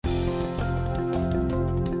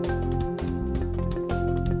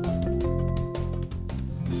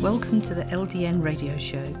Welcome to the LDN Radio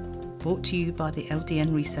Show, brought to you by the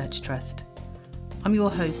LDN Research Trust. I'm your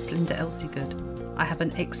host, Linda Elsegood. I have an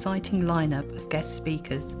exciting lineup of guest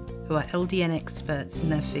speakers who are LDN experts in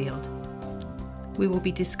their field. We will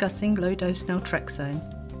be discussing low dose naltrexone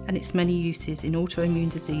and its many uses in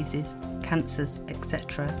autoimmune diseases, cancers,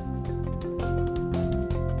 etc.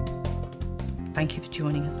 Thank you for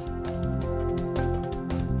joining us.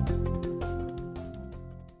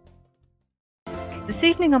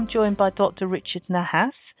 This evening I'm joined by Dr. Richard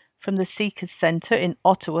Nahas from the Seekers Centre in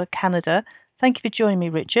Ottawa, Canada. Thank you for joining me,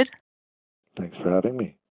 Richard. Thanks for having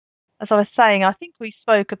me. As I was saying, I think we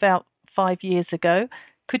spoke about 5 years ago.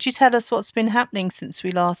 Could you tell us what's been happening since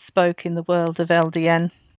we last spoke in the world of LDN?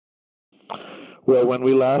 Well, when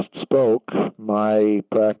we last spoke, my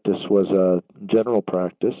practice was a general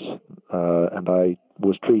practice, and I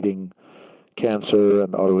was treating cancer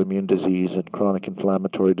and autoimmune disease and chronic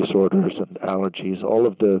inflammatory disorders and allergies, all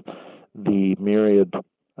of the myriad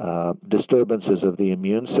disturbances of the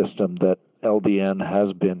immune system that LDN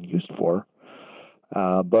has been used for.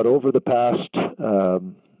 But over the past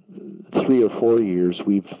 3 or 4 years,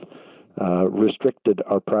 we've restricted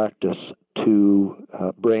our practice to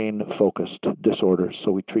brain-focused disorders.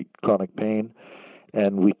 So we treat chronic pain,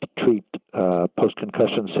 and we treat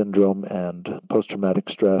post-concussion syndrome and post-traumatic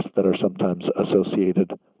stress that are sometimes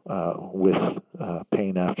associated with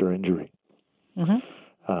pain after injury.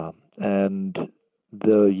 Mm-hmm. And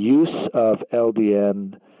the use of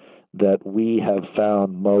LDN that we have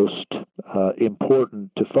found most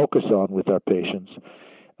important to focus on with our patients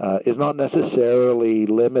is not necessarily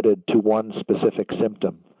limited to one specific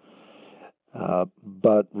symptom,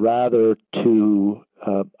 but rather to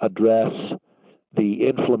address the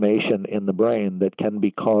inflammation in the brain that can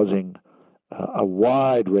be causing a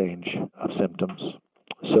wide range of symptoms.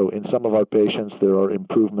 So in some of our patients, there are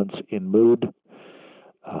improvements in mood.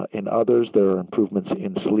 In others, there are improvements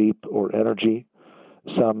in sleep or energy.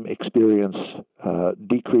 Some experience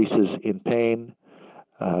decreases in pain.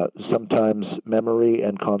 Sometimes memory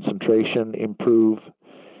and concentration improve.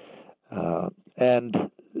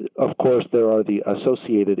 And of course, there are the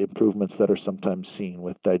associated improvements that are sometimes seen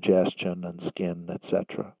with digestion and skin,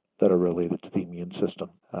 etc., that are related to the immune system.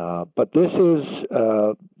 But this is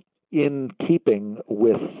in keeping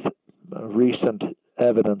with recent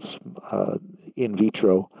evidence, in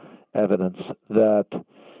vitro evidence, that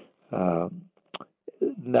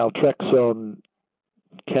naltrexone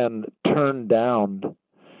can turn down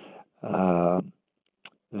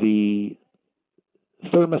the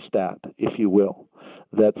thermostat, if you will,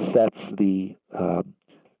 that sets the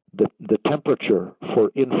temperature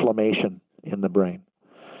for inflammation in the brain.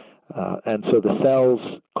 And so the cells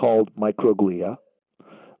called microglia,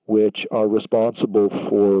 which are responsible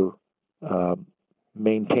for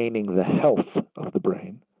maintaining the health of the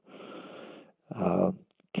brain,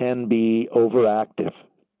 can be overactive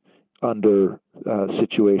under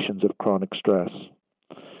situations of chronic stress.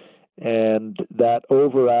 And that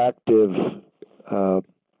overactive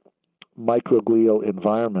microglial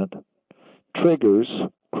environment triggers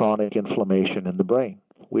chronic inflammation in the brain,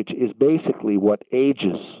 which is basically what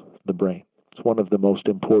ages the brain. It's one of the most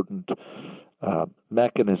important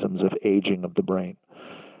mechanisms of aging of the brain.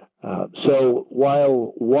 So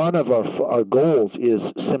while one of our goals is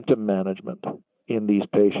symptom management in these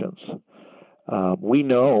patients, we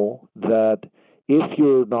know that if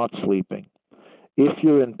you're not sleeping, if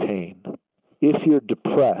you're in pain, if you're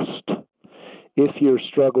depressed, if you're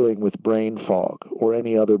struggling with brain fog or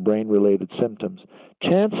any other brain-related symptoms,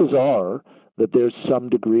 chances are that there's some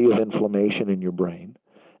degree of inflammation in your brain,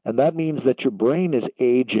 and that means that your brain is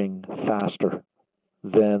aging faster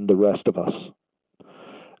than the rest of us.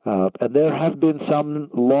 And there have been some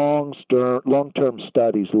long-term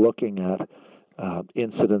studies looking at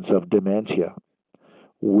incidence of dementia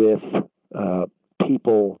with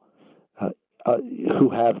people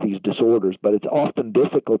who have these disorders, but it's often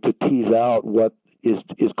difficult to tease out what is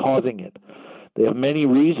causing it. They have many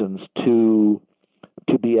reasons to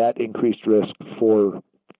be at increased risk for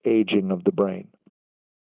aging of the brain.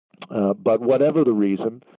 But whatever the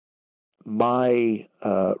reason, my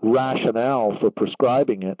rationale for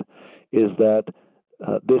prescribing it is that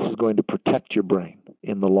this is going to protect your brain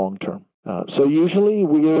in the long term. So usually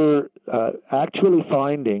we're actually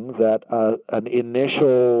finding that an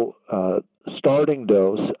initial starting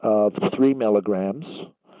dose of 3 milligrams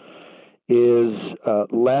is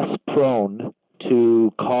less prone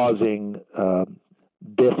to causing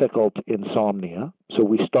difficult insomnia. So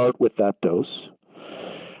we start with that dose.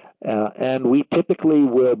 And we typically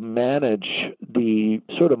will manage the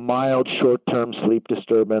sort of mild short-term sleep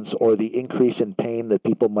disturbance or the increase in pain that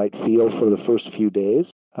people might feel for the first few days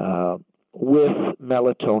with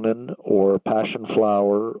melatonin or passion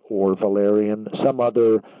flower or valerian, some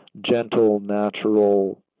other gentle,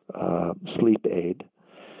 natural sleep aid.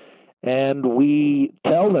 And we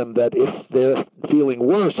tell them that if they're feeling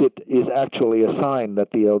worse, it is actually a sign that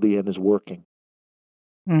the LDN is working.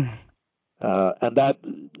 And that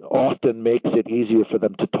often makes it easier for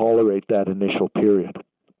them to tolerate that initial period.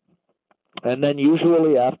 And then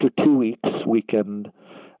usually after 2 weeks, we can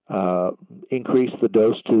increase the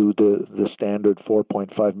dose to the standard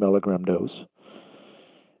 4.5 milligram dose.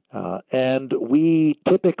 And we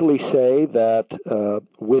typically say that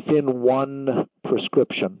within one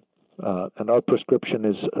prescription, and our prescription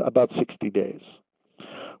is about 60 days,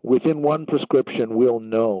 within one prescription, we'll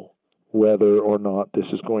know whether or not this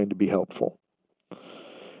is going to be helpful.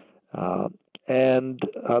 And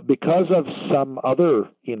because of some other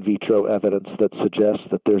in vitro evidence that suggests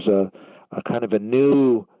that there's a kind of a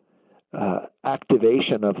new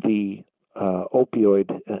activation of the opioid,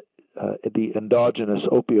 the endogenous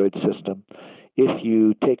opioid system, if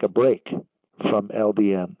you take a break from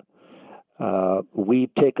LDN, we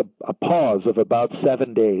take a pause of about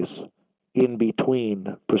 7 days in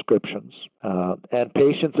between prescriptions. And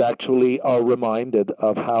patients actually are reminded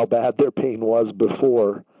of how bad their pain was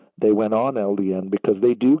before they went on LDN, because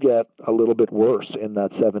they do get a little bit worse in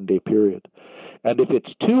that 7-day period. And if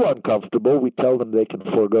it's too uncomfortable, we tell them they can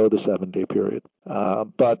forego the 7-day period.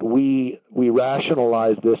 But we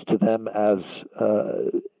rationalize this to them as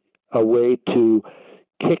a way to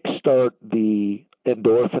kickstart the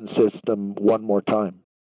endorphin system one more time.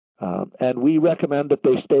 And we recommend that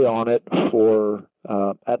they stay on it for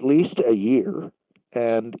at least a year.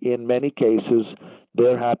 And in many cases,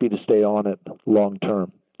 they're happy to stay on it long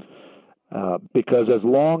term. Because as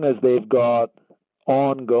long as they've got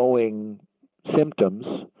ongoing symptoms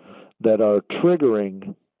that are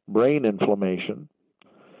triggering brain inflammation,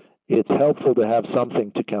 it's helpful to have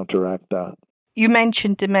something to counteract that. You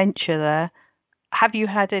mentioned dementia there. Have you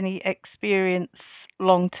had any experience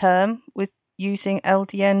long term with using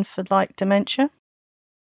LDN for like dementia?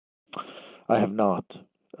 I have not.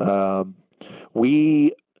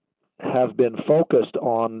 We have been focused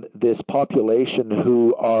on this population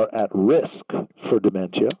who are at risk for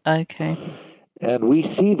dementia. Okay. And we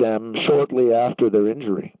see them shortly after their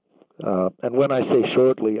injury. And when I say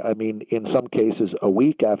shortly, I mean in some cases a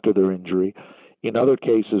week after their injury, in other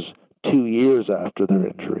cases 2 years after their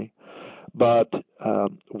injury. But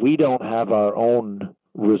we don't have our own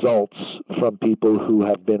results from people who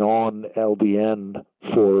have been on LDN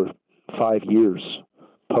for 5 years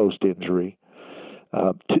post-injury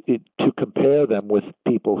to compare them with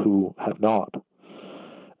people who have not.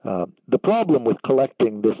 The problem with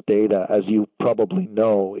collecting this data, as you probably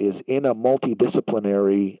know, is in a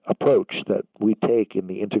multidisciplinary approach that we take in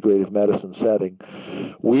the integrative medicine setting.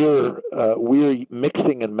 We're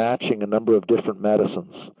mixing and matching a number of different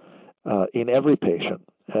medicines in every patient.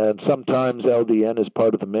 And sometimes LDN is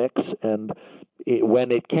part of the mix, and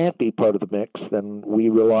when it can't be part of the mix, then we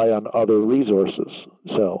rely on other resources.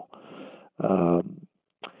 So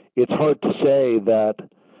it's hard to say that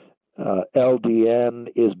LDN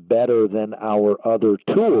is better than our other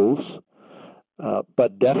tools,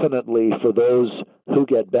 but definitely for those who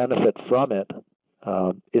get benefit from it,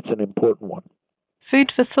 it's an important one.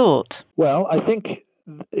 Food for thought. Well, I think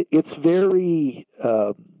it's very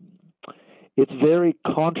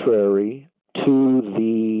contrary to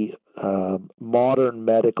the modern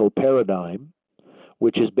medical paradigm,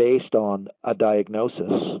 which is based on a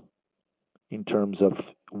diagnosis in terms of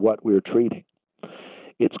what we're treating.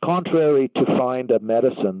 It's contrary to find a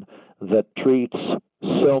medicine that treats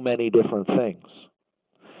so many different things.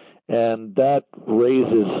 And that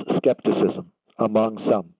raises skepticism among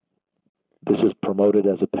some. This is promoted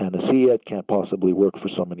as a panacea. It can't possibly work for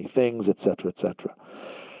so many things, et cetera, et cetera.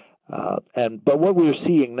 But what we're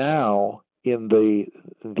seeing now in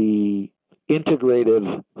the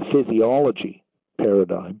integrative physiology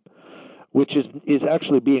paradigm, which is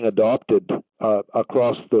actually being adopted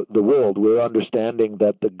across the world. We're understanding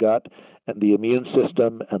that the gut and the immune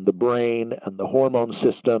system and the brain and the hormone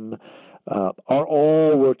system are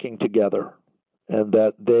all working together, and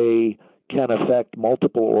that they can affect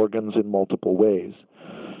multiple organs in multiple ways.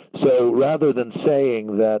 So rather than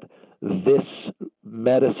saying that this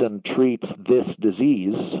medicine treats this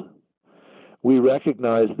disease, we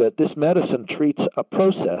recognize that this medicine treats a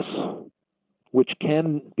process which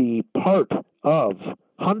can be part of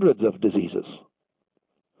hundreds of diseases.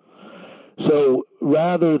 So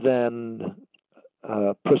rather than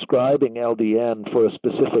prescribing LDN for a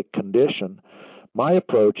specific condition, my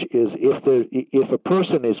approach is if a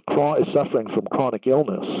person is suffering from chronic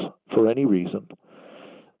illness for any reason,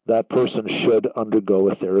 that person should undergo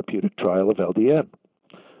a therapeutic trial of LDN.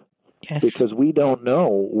 Yes. Because we don't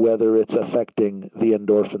know whether it's affecting the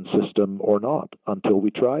endorphin system or not until we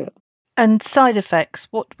try it. And side effects,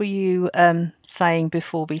 what were you saying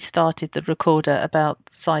before we started the recorder about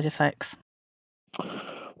side effects?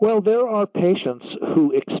 Well, there are patients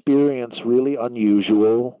who experience really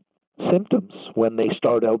unusual symptoms when they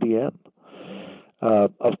start LDN.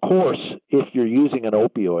 Of course, if you're using an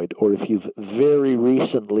opioid or if you've very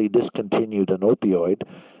recently discontinued an opioid,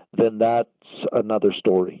 then that's another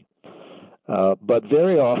story. But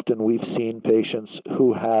very often we've seen patients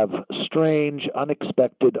who have strange,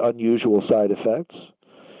 unexpected, unusual side effects.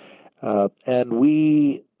 And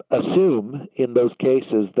we assume in those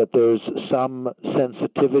cases that there's some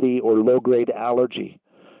sensitivity or low-grade allergy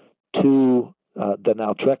to the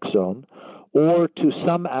naltrexone or to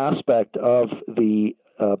some aspect of the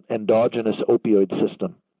endogenous opioid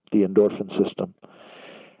system, the endorphin system.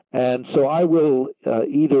 And so I will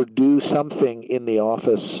either do something in the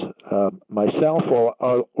office myself or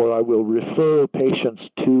I will refer patients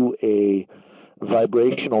to a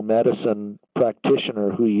vibrational medicine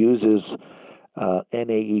practitioner who uses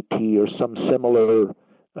NAET or some similar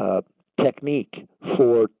technique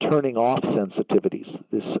for turning off sensitivities.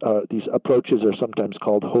 These approaches are sometimes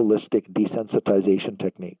called holistic desensitization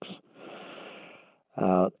techniques.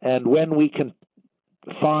 And when we can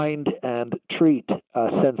find and treat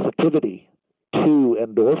sensitivity to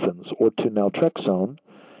endorphins or to naltrexone,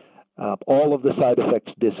 all of the side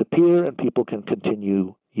effects disappear and people can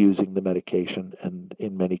continue using the medication and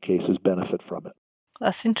in many cases benefit from it.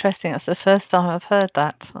 That's interesting. That's the first time I've heard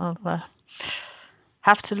that. I'll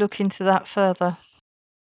have to look into that further.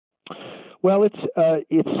 Well,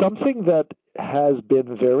 it's something that has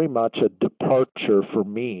been very much a departure for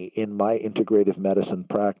me in my integrative medicine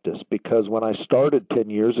practice, because when I started 10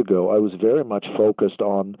 years ago, I was very much focused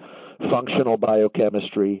on functional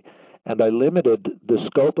biochemistry, and I limited the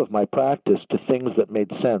scope of my practice to things that made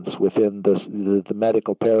sense within the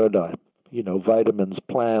medical paradigm. You know, vitamins,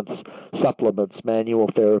 plants, supplements, manual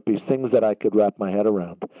therapies, things that I could wrap my head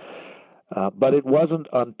around. But it wasn't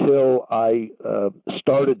until I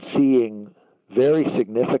started seeing very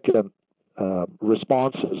significant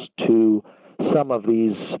responses to some of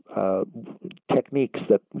these techniques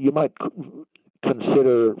that you might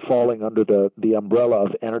consider falling under the umbrella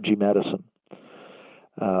of energy medicine,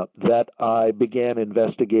 that I began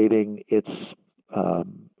investigating its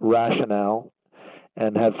rationale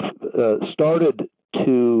and have started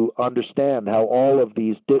to understand how all of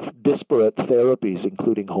these disparate therapies,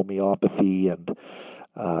 including homeopathy and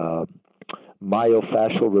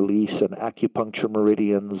myofascial release and acupuncture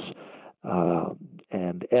meridians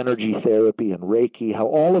and energy therapy and Reiki, how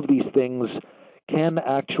all of these things can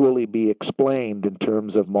actually be explained in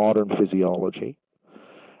terms of modern physiology,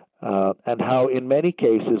 and how in many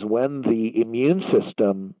cases when the immune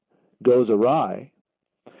system goes awry,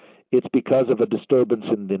 it's because of a disturbance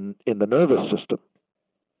in the nervous system.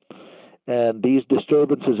 And these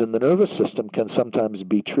disturbances in the nervous system can sometimes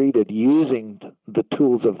be treated using the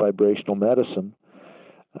tools of vibrational medicine,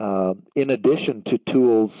 in addition to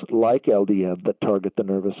tools like LDN that target the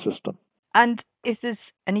nervous system. And is there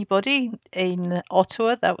anybody in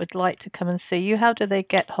Ottawa that would like to come and see you? How do they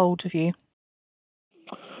get hold of you?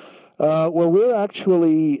 Well, we're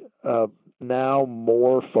actually now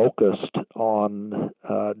more focused on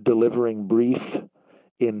delivering brief,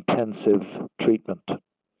 intensive treatment.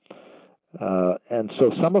 And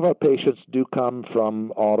so some of our patients do come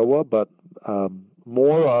from Ottawa, but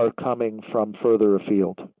more are coming from further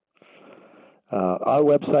afield. Our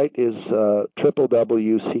website is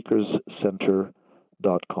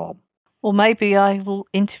www.seekerscenter.com. Or maybe I will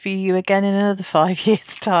interview you again in another 5 years'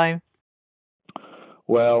 time.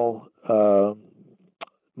 Well,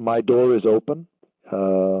 my door is open.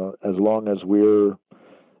 As long as we're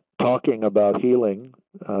talking about healing,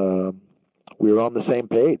 we're on the same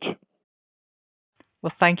page.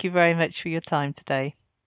 Well, thank you very much for your time today.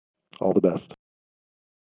 All the best.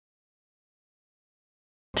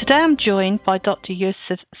 Today I'm joined by Dr.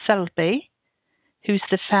 Yusuf Saleeby, who's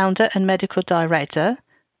the founder and medical director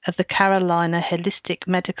of the Carolina Holistic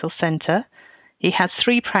Medical Center. He has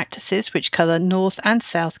 3 practices which cover North and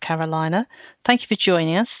South Carolina. Thank you for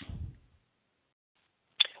joining us.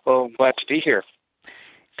 Well, glad to be here.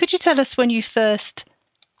 Could you tell us when you first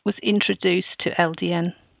was introduced to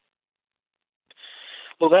LDN?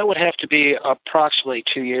 Well, that would have to be approximately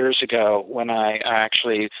 2 years ago when I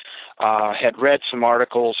actually had read some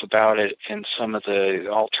articles about it in some of the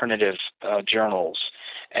alternative journals.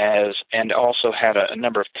 and also had a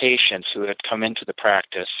number of patients who had come into the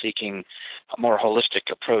practice seeking a more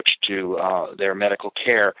holistic approach to their medical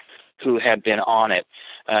care who had been on it.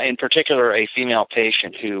 In particular, a female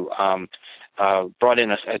patient who brought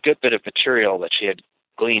in a good bit of material that she had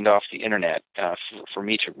gleaned off the internet for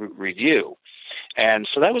me to review. And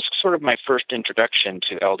so that was sort of my first introduction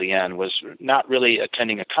to LDN, was not really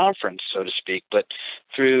attending a conference, so to speak, but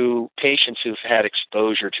through patients who've had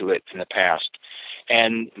exposure to it in the past.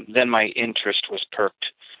 And then my interest was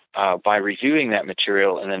perked by reviewing that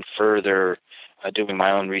material and then further doing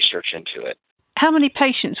my own research into it. How many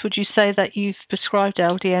patients would you say that you've prescribed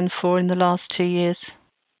LDN for in the last 2 years?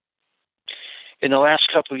 In the last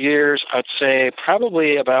couple of years, I'd say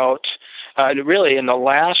probably about, really in the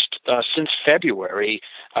last, since February,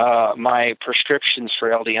 my prescriptions for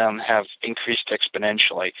LDN have increased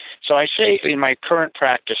exponentially. So I say in my current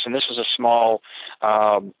practice, and this is a small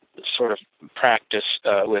sort of practice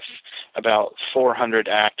with about 400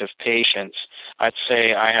 active patients, I'd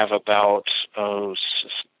say I have about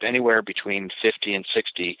anywhere between 50 and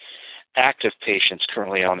 60 active patients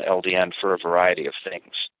currently on LDN for a variety of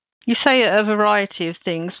things. You say a variety of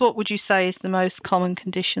things. What would you say is the most common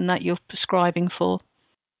condition that you're prescribing for?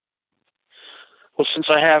 Well,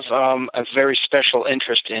 since I have a very special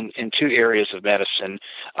interest in two areas of medicine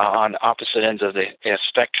on opposite ends of the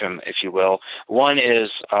spectrum, if you will, one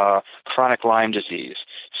is chronic Lyme disease.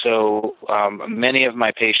 So many of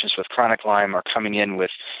my patients with chronic Lyme are coming in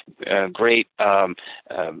with great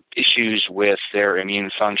issues with their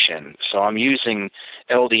immune function. So I'm using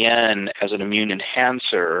LDN as an immune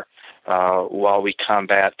enhancer while we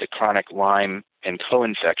combat the chronic Lyme and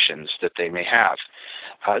co-infections that they may have.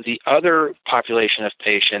 The other population of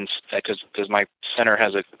patients, because my center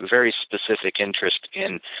has a very specific interest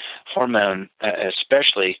in hormone,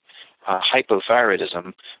 especially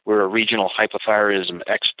hypothyroidism. We're a regional hypothyroidism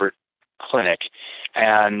expert clinic,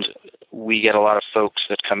 and we get a lot of folks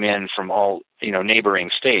that come in from all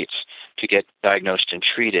neighboring states to get diagnosed and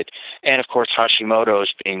treated. And of course,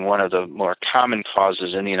 Hashimoto's being one of the more common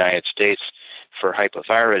causes in the United States for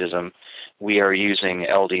hypothyroidism. We are using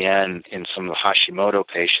LDN in some of the Hashimoto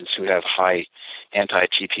patients who have high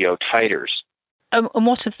anti-TPO titers. And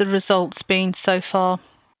what have the results been so far?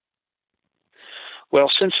 Well,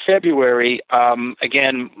 since February,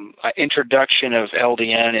 again, introduction of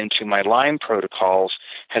LDN into my Lyme protocols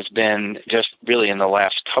has been just really in the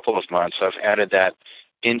last couple of months. I've added that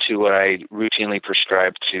into what I routinely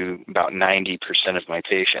prescribe to about 90% of my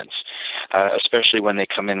patients, especially when they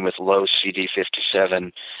come in with low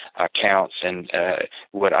CD57 counts and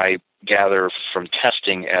what I gather from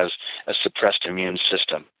testing as a suppressed immune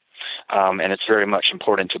system. And it's very much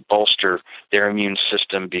important to bolster their immune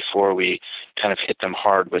system before we kind of hit them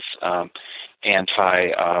hard with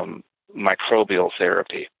antimicrobial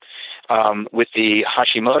therapy. With the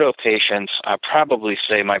Hashimoto patients, I probably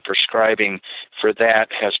say my prescribing for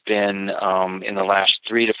that has been in the last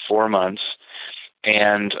 3 to 4 months.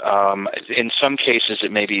 And in some cases,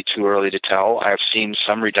 it may be too early to tell. I've seen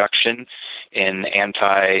some reduction in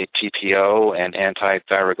anti-TPO and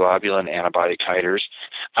anti-thyroglobulin antibody titers.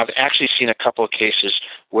 I've actually seen a couple of cases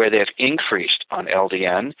where they've increased on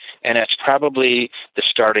LDN, and it's probably the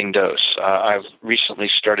starting dose. I've recently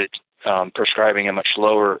started prescribing a much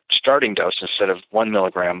lower starting dose. Instead of 1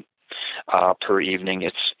 milligram per evening,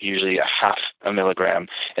 it's usually a half a milligram,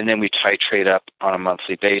 and then we titrate up on a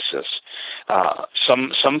monthly basis.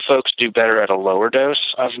 Some folks do better at a lower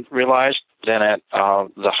dose, I've realized, than at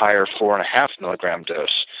the higher 4.5 milligram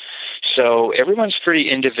dose. So everyone's pretty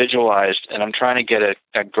individualized, and I'm trying to get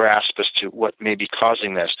a grasp as to what may be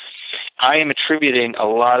causing this. I am attributing a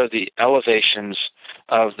lot of the elevations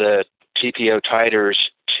of the TPO titers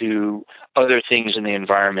to other things in the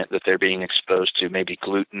environment that they're being exposed to, maybe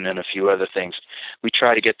gluten and a few other things. We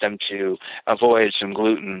try to get them to avoid some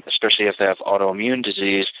gluten, especially if they have autoimmune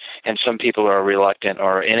disease, and some people are reluctant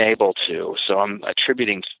or unable to. So I'm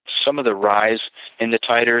attributing some of the rise in the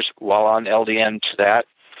titers while on LDN to that,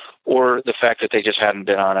 or the fact that they just hadn't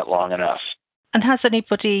been on it long enough. And has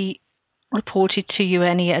anybody reported to you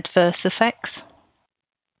any adverse effects?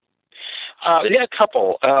 Yeah, a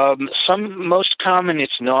couple. Most common,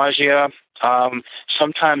 it's nausea.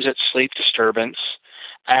 Sometimes it's sleep disturbance.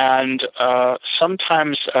 And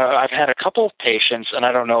sometimes I've had a couple of patients, and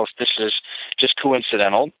I don't know if this is just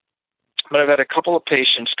coincidental, but I've had a couple of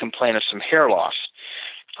patients complain of some hair loss.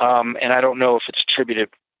 And I don't know if it's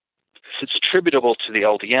attributable to the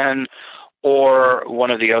LDN or one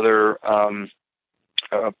of the other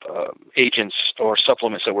agents or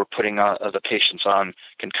supplements that we're putting on the patients on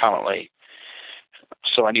concomitantly.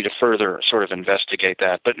 So I need to further sort of investigate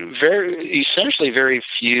that. But essentially very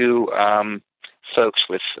few folks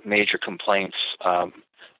with major complaints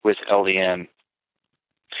with LDN.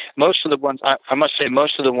 Most of the ones, I must say,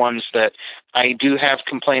 most of the ones that I do have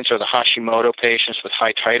complaints are the Hashimoto patients with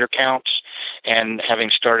high titer counts. And having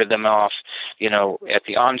started them off, at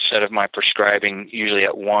the onset of my prescribing, usually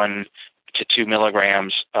at 1 to 2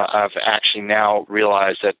 milligrams, I've actually now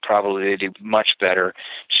realized that probably they do much better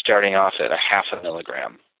starting off at a 0.5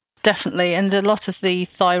 milligram. Definitely, and a lot of the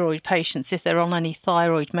thyroid patients, if they're on any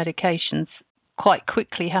thyroid medications, quite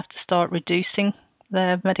quickly have to start reducing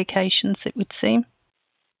their medications, it would seem.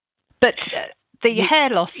 But the hair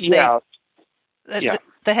loss thing, the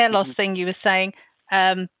hair loss thing you were saying,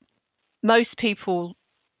 most people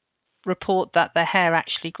report that their hair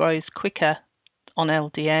actually grows quicker on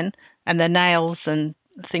LDN and their nails and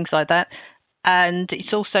things like that. And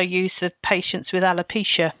it's also used for patients with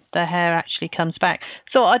alopecia. Their hair actually comes back.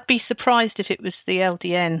 So I'd be surprised if it was the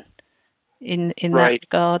LDN in that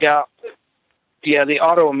regard. Yeah, the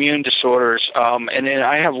autoimmune disorders. And then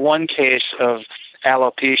I have one case of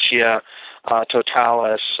alopecia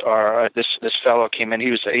totalis, or this fellow came in.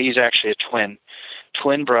 He's actually a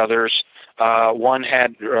twin brothers. One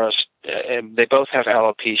had they both have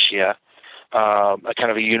alopecia, a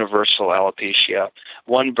kind of a universal alopecia.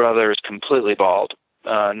 One brother is completely bald,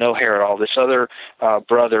 no hair at all. This other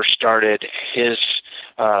brother started his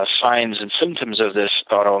signs and symptoms of this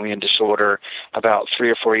autoimmune disorder about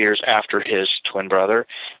 3 or 4 years after his twin brother,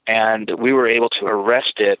 and we were able to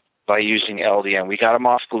arrest it by using LDN. We got him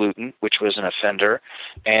off gluten, which was an offender,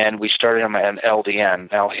 and we started him on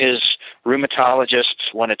LDN. Now, his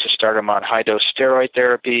rheumatologists wanted to start him on high-dose steroid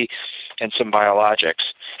therapy and some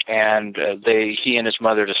biologics, and he and his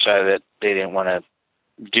mother decided that they didn't want to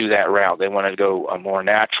do that route. They wanted to go a more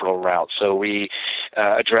natural route. So we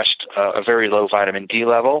addressed a very low vitamin D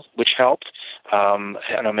level, which helped, an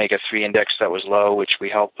omega-3 index that was low, which we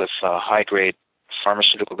helped with high-grade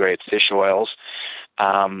pharmaceutical-grade fish oils,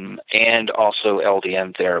 and also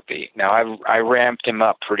LDN therapy. Now, I ramped him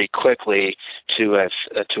up pretty quickly to a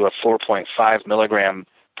 4.5 milligram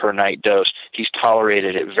per night dose. He's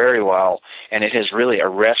tolerated it very well, and it has really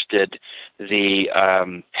arrested the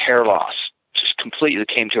hair loss. Just completely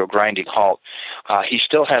came to a grinding halt. He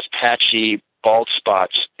still has patchy bald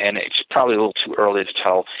spots, and it's probably a little too early to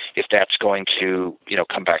tell if that's going to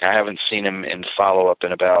come back. I haven't seen him in follow-up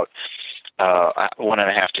in about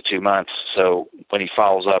 1.5 to 2 months. So when he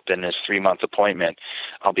follows up in his 3-month appointment,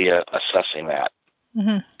 I'll be assessing that.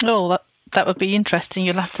 Mm-hmm. Oh, that would be interesting.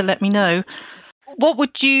 You'll have to let me know. What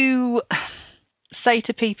would you say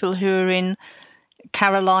to people who are in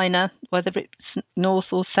Carolina, whether it's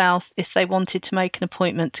north or south, if they wanted to make an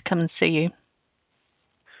appointment to come and see you?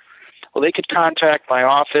 Well, they could contact my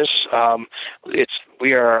office. We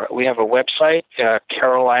have a website,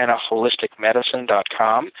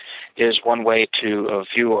 CarolinaHolisticMedicine.com is one way to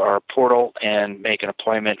view our portal and make an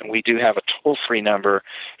appointment. And we do have a toll-free number.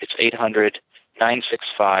 It's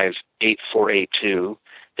 800-965-8482.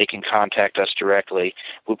 They can contact us directly.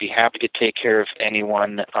 We'll be happy to take care of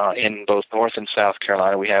anyone in both North and South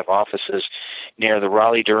Carolina. We have offices near the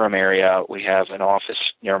Raleigh-Durham area. We have an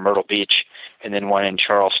office near Myrtle Beach, and then one in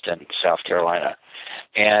Charleston, South Carolina.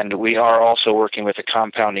 And we are also working with a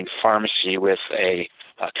compounding pharmacy with a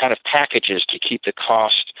kind of packages to keep the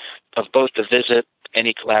cost of both the visit,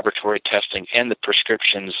 any laboratory testing, and the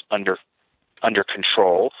prescriptions under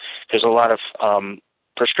control. There's a lot of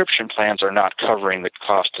prescription plans are not covering the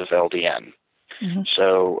cost of LDN. Mm-hmm.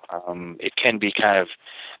 So it can be kind of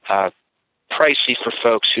pricey for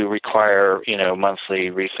folks who require,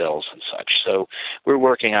 monthly refills and such. So we're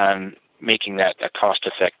working on making that a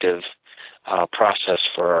cost-effective process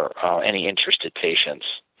for any interested patients.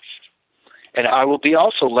 And I will be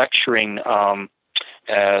also lecturing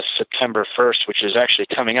September 1st, which is actually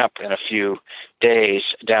coming up in a few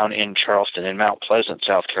days, down in Charleston, in Mount Pleasant,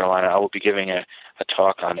 South Carolina. I will be giving a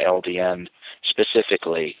talk on LDN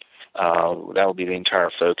specifically. That will be the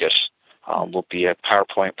entire focus. Will be a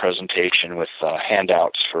PowerPoint presentation with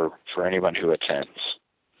handouts for anyone who attends.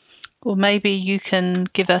 Well, maybe you can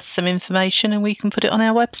give us some information and we can put it on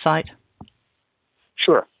our website.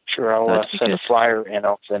 Sure. I'll send a flyer, and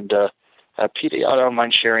I'll send a PDF. I don't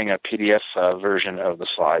mind sharing a PDF version of the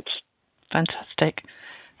slides. Fantastic.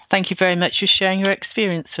 Thank you very much for sharing your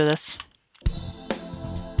experience with us.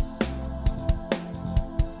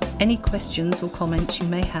 Any questions or comments you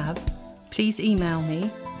may have, please email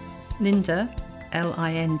me, Linda, Linda,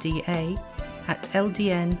 at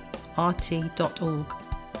ldnrt.org.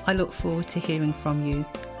 I look forward to hearing from you.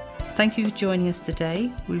 Thank you for joining us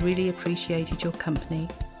today. We really appreciated your company,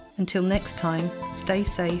 Until next time, stay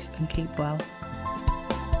safe and keep well.